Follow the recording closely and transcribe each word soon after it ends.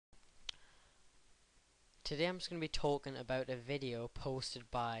Today I'm just going to be talking about a video posted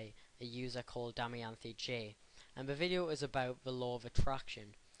by a user called Damayanthi J, and the video is about the law of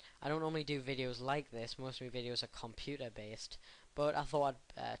attraction. I don't normally do videos like this. Most of my videos are computer based, but I thought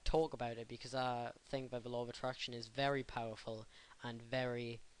I'd talk about it because I think that the law of attraction is very powerful and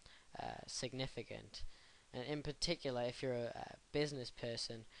very significant. And in particular, if you're a business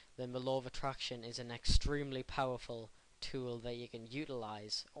person, then the law of attraction is an extremely powerful tool that you can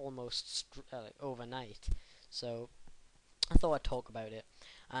utilize almost overnight. So I thought I'd talk about it.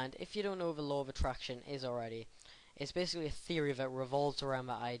 And if you don't know what the law of attraction is already, it's basically a theory that revolves around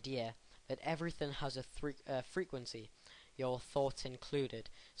the idea that everything has a frequency, your thoughts included.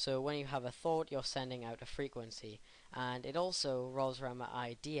 So when you have a thought, you're sending out a frequency. And it also revolves around the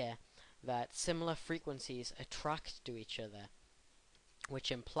idea that similar frequencies attract to each other,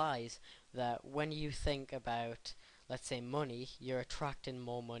 which implies that when you think about, let's say, money, you're attracting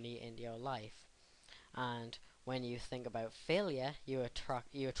more money into your life. And when you think about failure, you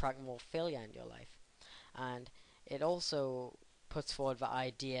attract more failure into your life. And it also puts forward the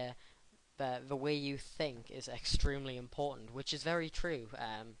idea that the way you think is extremely important, which is very true.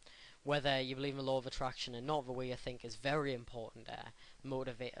 Whether you believe in the law of attraction or not, the way you think is very important.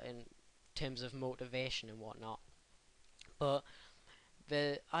 In terms of motivation and whatnot. But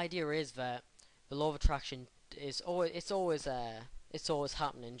the idea is that the law of attraction is always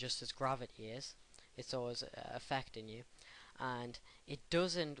happening, just as gravity is. It's always affecting you, and it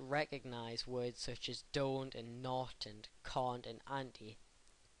doesn't recognize words such as don't and not and can't and anti.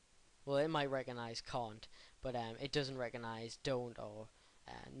 Well, it might recognize can't, but it doesn't recognize don't or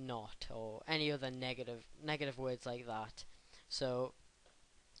not or any other negative words like that. So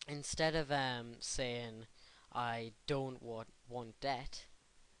instead of saying I don't want debt,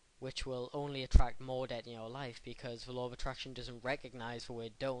 which will only attract more debt in your life because the law of attraction doesn't recognize the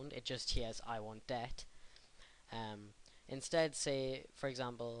word don't, it just hears I want debt. Instead say, for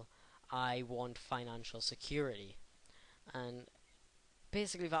example, I want financial security. And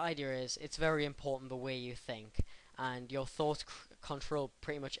basically the idea is it's very important the way you think, and your thoughts control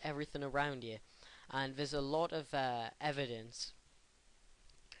pretty much everything around you. And there's a lot of evidence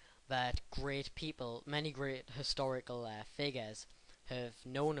that great people, many great historical figures, have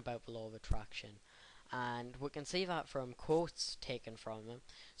known about the law of attraction. And we can see that from quotes taken from them,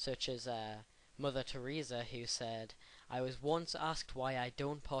 such as Mother Teresa, who said, I was once asked why I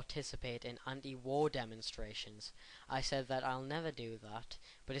don't participate in anti-war demonstrations. I said that I'll never do that,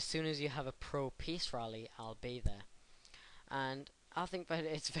 but as soon as you have a pro-peace rally, I'll be there. And I think that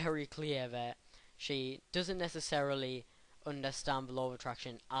it's very clear that she doesn't necessarily understand the law of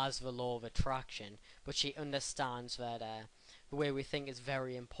attraction as the law of attraction, but she understands that the way we think is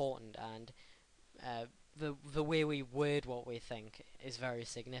very important, and the way we word what we think is very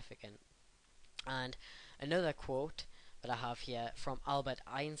significant. And another quote that I have here from Albert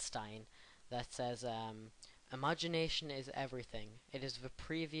Einstein that says, imagination is everything. It is the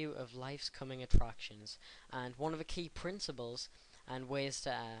preview of life's coming attractions. And one of the key principles and ways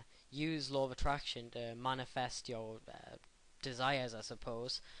to use law of attraction to manifest your desires, I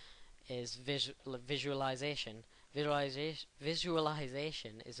suppose, is visualization.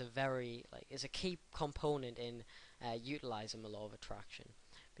 Visualization is a key component in utilizing the law of attraction,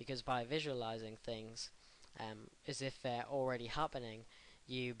 because by visualizing things as if they're already happening,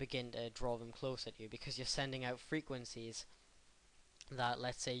 you begin to draw them closer to you, because you're sending out frequencies that,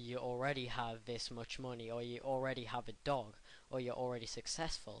 let's say, you already have this much money, or you already have a dog, or you're already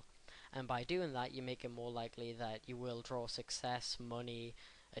successful. And by doing that, you make it more likely that you will draw success, money,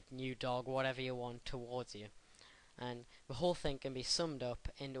 a new dog, whatever you want towards you. And the whole thing can be summed up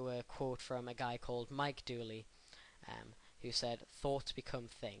into a quote from a guy called Mike Dooley, who said, thoughts become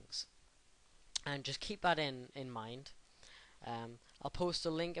things. And just keep that in mind. I'll post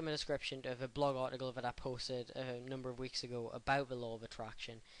a link in the description to the blog article that I posted a number of weeks ago about the law of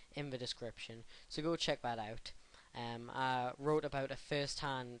attraction in the description, so go check that out. I wrote about a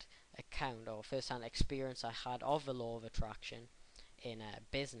first-hand account or first-hand experience I had of the law of attraction in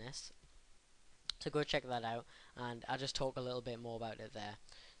business, so go check that out, and I'll just talk a little bit more about it there.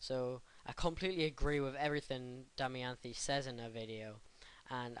 So I completely agree with everything Damayanthi says in her video,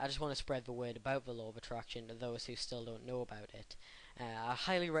 and I just want to spread the word about the law of attraction to those who still don't know about it. I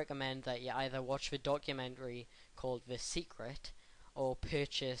highly recommend that you either watch the documentary called The Secret or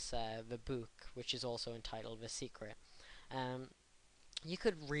purchase the book, which is also entitled The Secret. You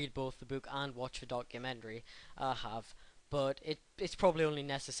could read both the book and watch the documentary. I have, but it's probably only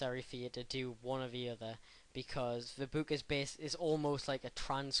necessary for you to do one or the other, because the book is almost like a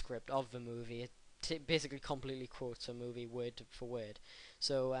transcript of the movie. It basically completely quotes a movie word for word.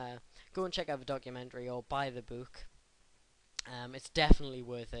 So go and check out the documentary or buy the book. It's definitely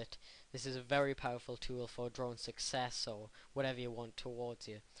worth it. This is a very powerful tool for drawing success or whatever you want towards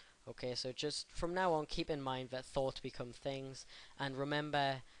you. Okay, so just from now on, keep in mind that thoughts become things, and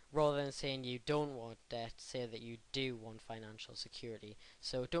remember, rather than saying you don't want debt, say that you do want financial security.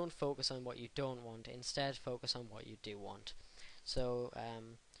 So don't focus on what you don't want, instead focus on what you do want. So,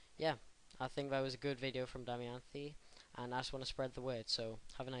 yeah, I think that was a good video from Damayanthi, and I just want to spread the word, so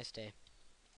have a nice day.